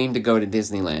my dream to go to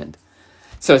Disneyland.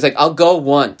 So it's like, I'll go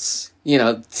once,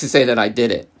 to say that I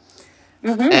did it.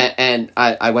 And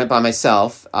I went by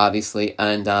myself, obviously,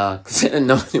 and because I didn't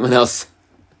know anyone else.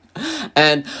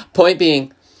 And point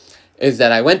being is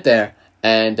that I went there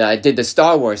and I did the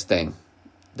Star Wars thing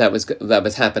that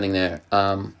was happening there.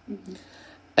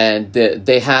 And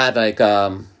they had like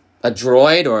a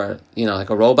droid or like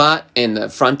a robot in the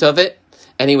front of it,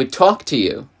 and he would talk to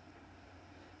you.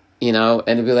 And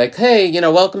it'd be like, hey,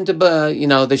 welcome to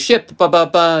the ship,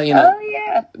 Oh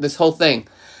yeah, this whole thing,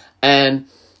 and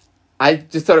I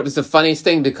just thought it was the funniest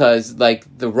thing because, like,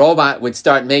 the robot would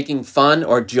start making fun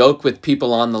or joke with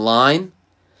people on the line.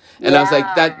 And I was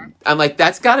like,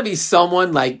 that's got to be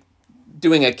someone, like,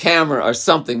 doing a camera or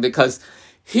something, because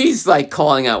he's, like,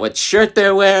 calling out what shirt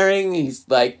they're wearing. He's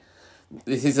like,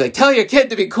 tell your kid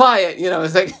to be quiet.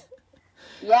 It's like...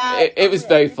 Yeah, it was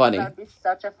very funny. That'd be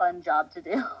such a fun job to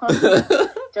do.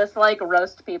 Just, like,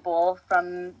 roast people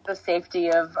from the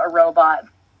safety of a robot.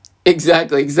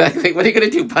 Exactly. What are you going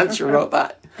to do, punch a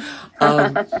robot?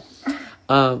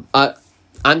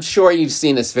 I'm sure you've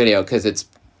seen this video because it's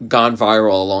gone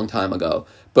viral a long time ago.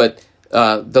 But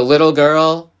the little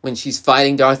girl, when she's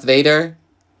fighting Darth Vader,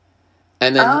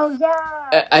 and then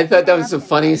I thought that was the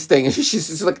funniest thing. She's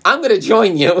just like, I'm going to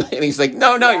join you. And he's like,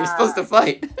 no, you're supposed to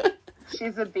fight.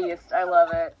 She's a beast. I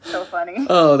love it. So funny.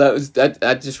 Oh,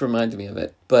 that just reminded me of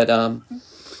it. But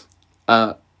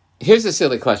here's a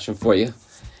silly question for you.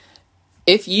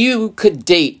 If you could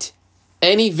date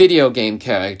any video game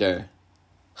character,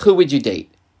 who would you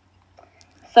date?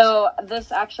 So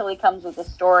this actually comes with a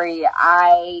story.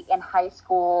 I, in high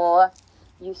school,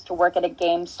 used to work at a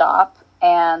GameStop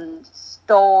and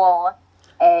stole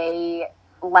a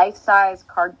life-size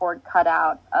cardboard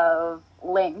cutout of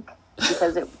Link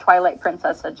because Twilight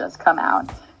Princess had just come out.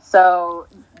 So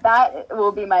that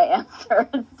will be my answer.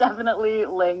 It's definitely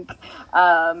Link.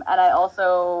 And I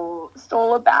also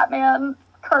stole a Batman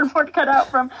cardboard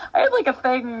cutout I had like a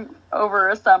thing over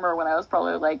a summer when I was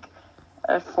probably like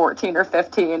 14 or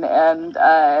 15. And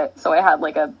so I had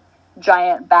like a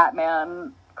giant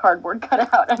Batman cardboard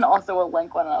cutout and also a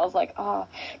Link one. And I was like,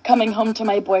 coming home to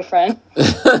my boyfriend.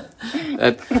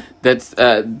 That's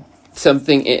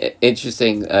something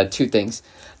interesting. Two things.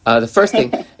 The first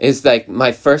thing is like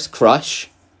my first crush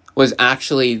was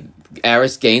actually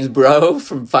Aris Gainsborough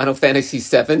from Final Fantasy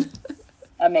VII.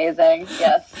 Amazing.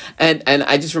 Yes. And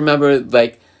I just remember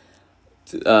like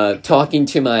talking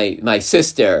to my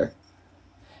sister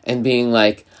and being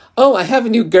like, "Oh, I have a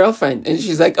new girlfriend," and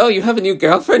she's like, "Oh, you have a new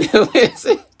girlfriend? Who is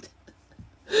it?"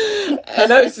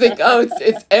 And I was like, "Oh,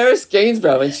 it's Aris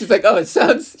Gainsborough," and she's like, "Oh,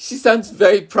 she sounds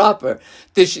very proper.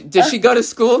 Does she go to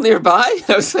school nearby?" And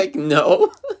I was like,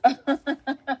 "No."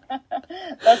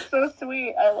 That's so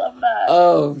sweet. I love that.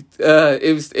 Oh,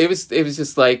 it was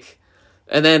just like,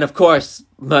 and then of course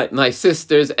my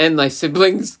sisters and my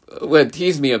siblings would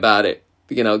tease me about it,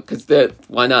 because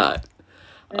why not?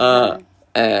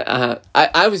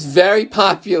 I was very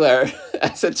popular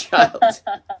as a child.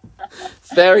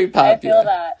 Very popular. I feel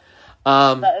that.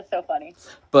 That is so funny.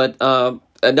 But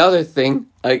another thing,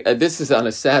 this is on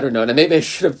a sadder note, and maybe I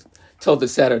should have told the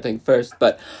sadder thing first,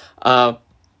 but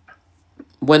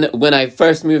when I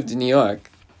first moved to New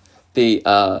York,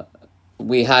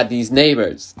 we had these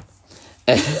neighbors,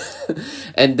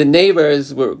 and the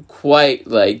neighbors were quite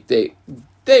like they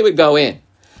would go in,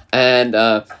 and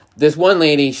this one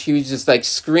lady, she would just like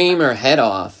scream her head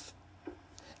off,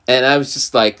 and I was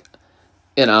just like,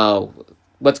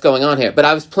 what's going on here? But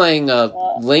I was playing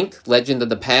Link, Legend of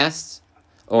the Past,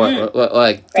 or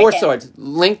like Four Swords,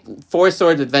 Link, Four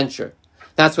Swords Adventure.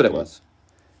 That's what it was.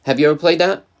 Have you ever played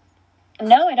that?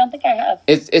 No, I don't think I have.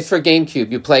 It's for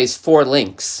GameCube. You play as 4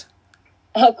 Links.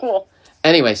 Oh, cool.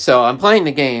 Anyway, so I'm playing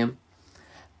the game,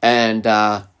 and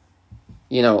the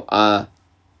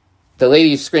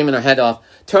lady is screaming her head off.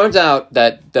 Turns out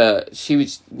that she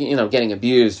was getting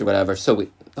abused or whatever. So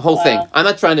the whole thing. I'm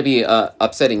not trying to be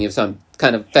upsetting you, so I'm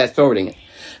kind of fast forwarding it.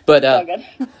 But I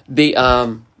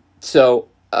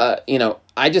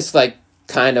just like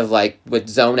kind of like would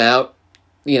zone out,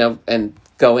 and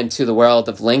go into the world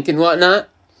of Link and whatnot.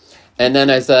 And then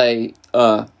as I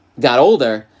got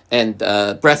older, and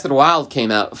Breath of the Wild came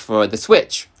out for the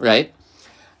Switch, right?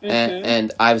 Mm-hmm.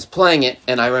 And I was playing it,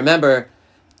 and I remember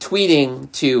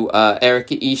tweeting to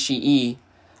Erika Ishii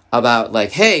about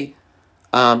like, hey,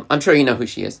 I'm sure you know who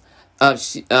she is.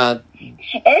 Erika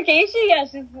Ishii, yeah,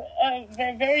 she's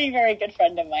a very, very good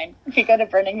friend of mine. We go to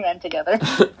Burning Man together.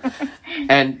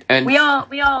 and we all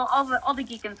the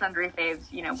Geek and Sundry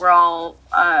faves, we're all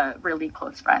really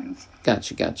close friends.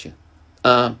 Gotcha.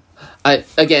 My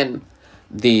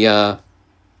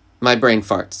brain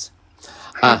farts.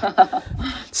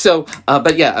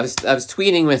 But yeah, I was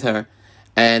tweeting with her,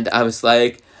 and I was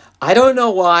like, I don't know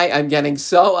why I'm getting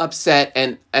so upset,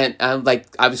 and I'm like,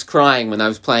 I was crying when I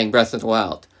was playing Breath of the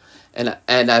Wild, and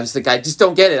I was like, I just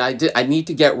don't get it. I need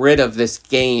to get rid of this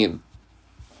game,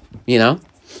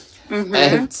 Mm-hmm.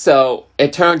 And so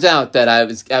it turns out that I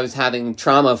was having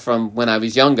trauma from when I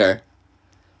was younger,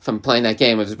 from playing that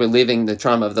game. I was reliving the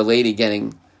trauma of the lady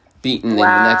getting beaten in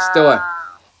the next door,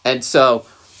 and so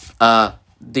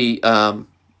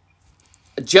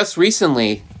just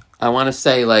recently, I want to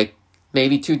say like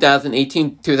maybe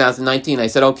 2018, 2019, I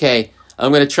said, okay,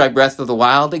 I'm going to try Breath of the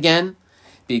Wild again,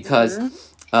 because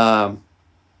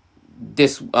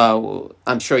this,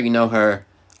 I'm sure you know her,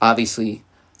 obviously,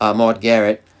 Maud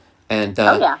Garrett, and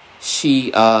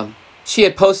she had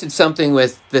posted something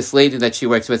with this lady that she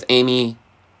works with, Amy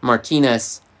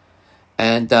Martinez,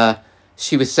 and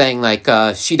she was saying like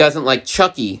she doesn't like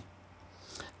Chucky,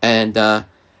 and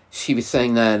she was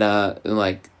saying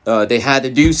that they had to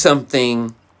do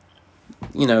something,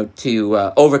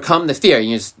 to overcome the fear.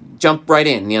 You just jump right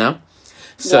in,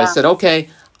 So I said, okay,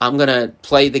 I'm going to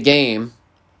play the game.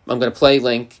 I'm going to play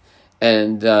Link.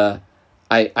 And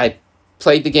I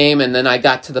played the game, and then I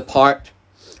got to the part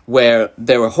where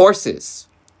there were horses.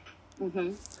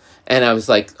 Mm-hmm. And I was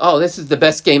like, oh, this is the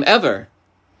best game ever.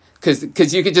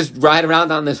 Because you could just ride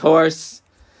around on this horse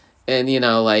and,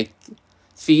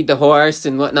 feed the horse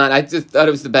and whatnot. I just thought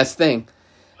it was the best thing.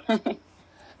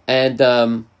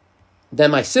 And then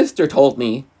my sister told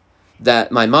me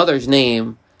that my mom's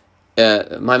name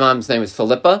is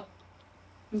Philippa,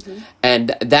 mm-hmm.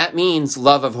 and that means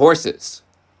love of horses.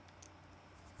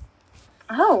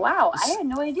 Oh, wow. I had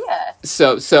no idea.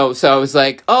 So I was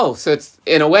like, oh, so it's,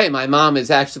 in a way, my mom has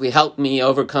actually helped me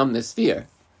overcome this fear.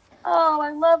 Oh,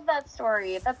 I love that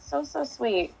story. That's so, so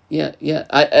sweet. Yeah.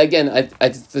 I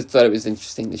just thought it was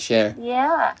interesting to share.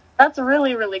 Yeah, that's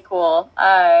really, really cool.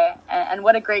 And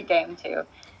what a great game, too.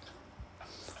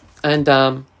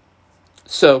 And,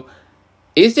 so,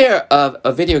 is there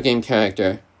a video game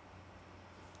character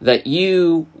that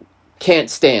you can't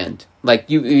stand? Like,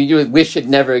 you wish it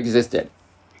never existed?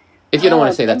 If you don't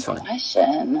want to say, that's fine.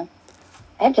 Question.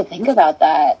 I have to think about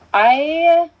that.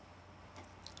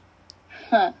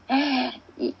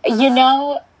 You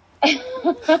know,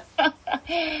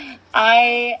 I'm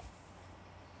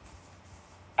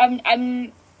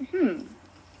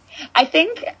I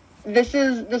think this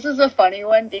is a funny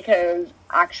one because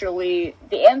actually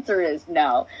the answer is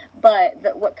no.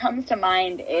 But what comes to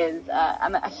mind is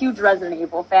I'm a huge Resident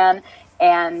Evil fan,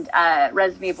 and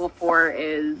Resident Evil 4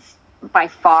 is by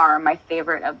far my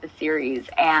favorite of the series.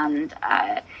 And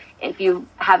if you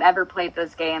have ever played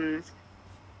those games,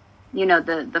 you know,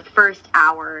 the first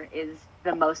hour is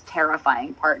the most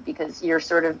terrifying part because you're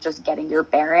sort of just getting your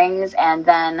bearings. And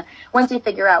then once you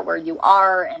figure out where you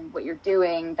are and what you're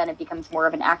doing, then it becomes more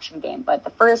of an action game. But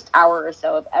the first hour or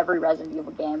so of every Resident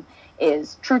Evil game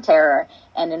is true terror.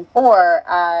 And in 4,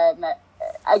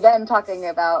 again, talking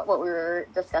about what we were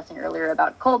discussing earlier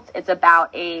about cults, it's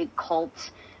about a cult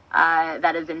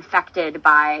that is infected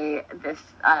by this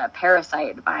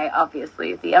parasite, by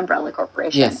obviously the Umbrella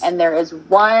Corporation. Yes. And there is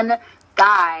one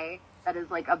guy that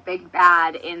is like a big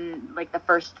bad in like the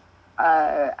first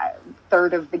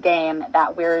third of the game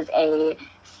that wears a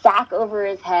sack over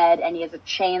his head, and he has a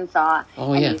chainsaw.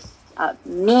 Oh, and yeah. He's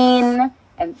mean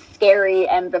and scary,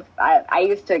 and I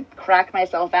used to crack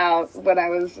myself out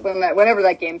whenever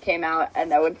that game came out,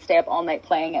 and I would stay up all night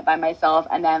playing it by myself,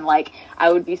 and then like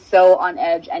I would be so on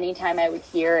edge anytime I would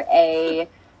hear a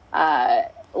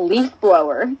leaf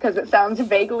blower, because it sounds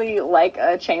vaguely like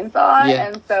a chainsaw, Yeah.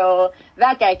 and so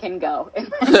that guy can go in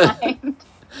my mind.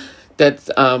 That's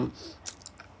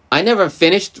I never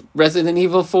finished Resident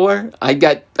Evil 4. I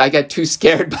got too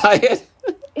scared by it.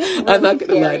 It's I'm not really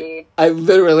gonna lie. scary. I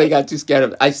literally got too scared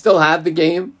of it. I still have the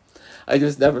game. I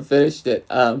just never finished it.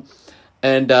 But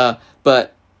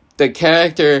the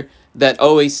character that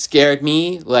always scared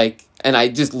me, like, and I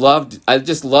just loved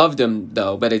him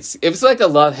though. But it was like a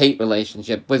love-hate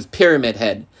relationship. Was Pyramid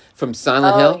Head from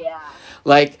Silent Hill? Oh yeah.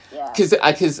 Like, Yeah.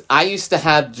 because I used to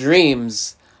have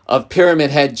dreams of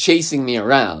Pyramid Head chasing me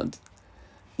around,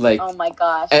 like, Oh my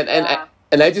gosh. and yeah.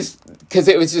 I just, because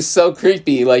it was just so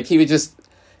creepy. Like, he would just,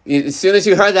 as soon as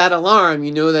you heard that alarm,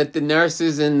 you knew that the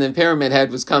nurses and the Pyramid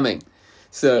Head was coming.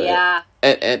 So Yeah.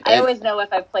 and I always know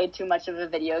if I've played too much of a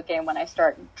video game when I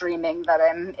start dreaming that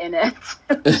I'm in it,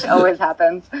 which always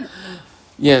happens.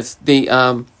 yes,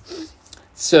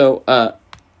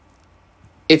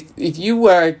 if you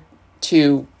were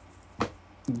to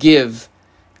give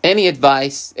any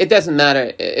advice, it doesn't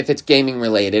matter if it's gaming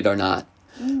related or not,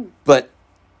 but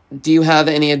do you have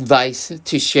any advice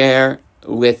to share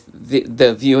with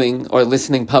the viewing or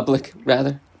listening public,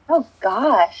 rather? Oh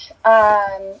gosh.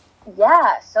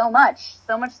 Yeah, so much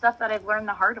stuff that I've learned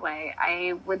the hard way.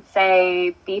 I would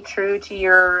say be true to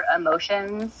your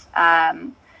emotions.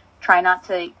 Try not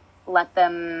to let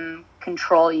them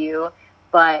control you,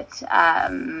 but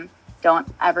don't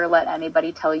ever let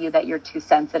anybody tell you that you're too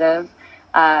sensitive.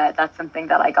 That's something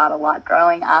that I got a lot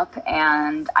growing up,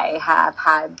 and I have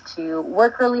had to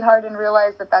work really hard and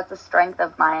realize that that's a strength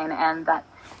of mine, and that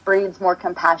breeds more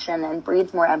compassion and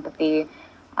breeds more empathy.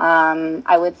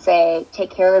 I would say take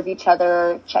care of each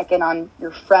other, check in on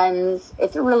your friends.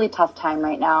 It's a really tough time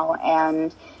right now,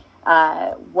 and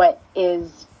what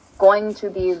is going to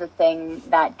be the thing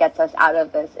that gets us out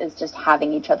of this is just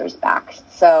having each other's backs.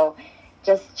 So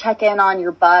just check in on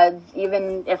your buds,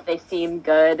 even if they seem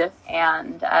good,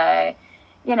 and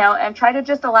and try to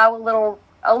just allow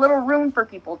a little room for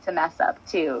people to mess up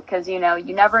too, because you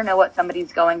never know what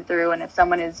somebody's going through, and if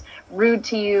someone is rude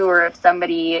to you or if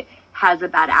somebody has a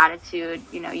bad attitude,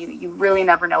 you really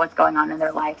never know what's going on in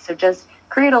their life. So just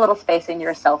create a little space in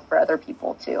yourself for other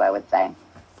people too, I would say.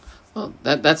 Well,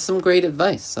 that's some great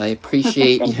advice. I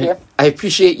appreciate Thank you. I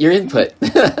appreciate your input.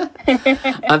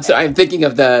 I'm sorry, I'm thinking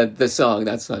of the song.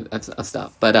 I'll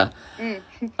stop. But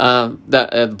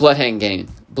the Bloodhound Gang.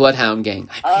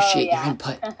 I appreciate your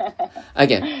input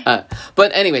again.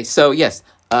 But anyway, so yes,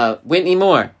 Whitney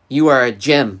Moore, you are a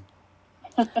gem,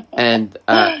 and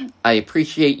I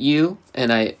appreciate you,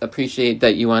 and I appreciate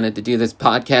that you wanted to do this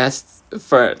podcast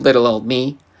for little old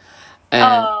me.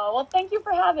 And, well, thank you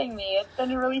for having me. It's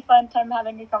been a really fun time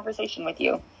having a conversation with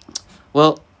you.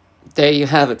 Well, there you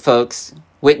have it, folks.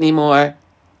 Whitney Moore,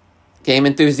 game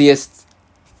enthusiast,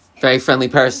 very friendly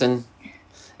person,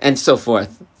 and so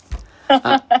forth.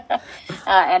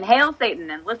 And hail Satan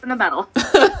and listen to metal.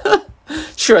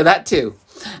 Sure, that too.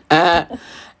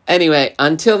 Anyway,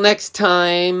 until next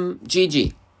time,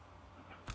 Gigi.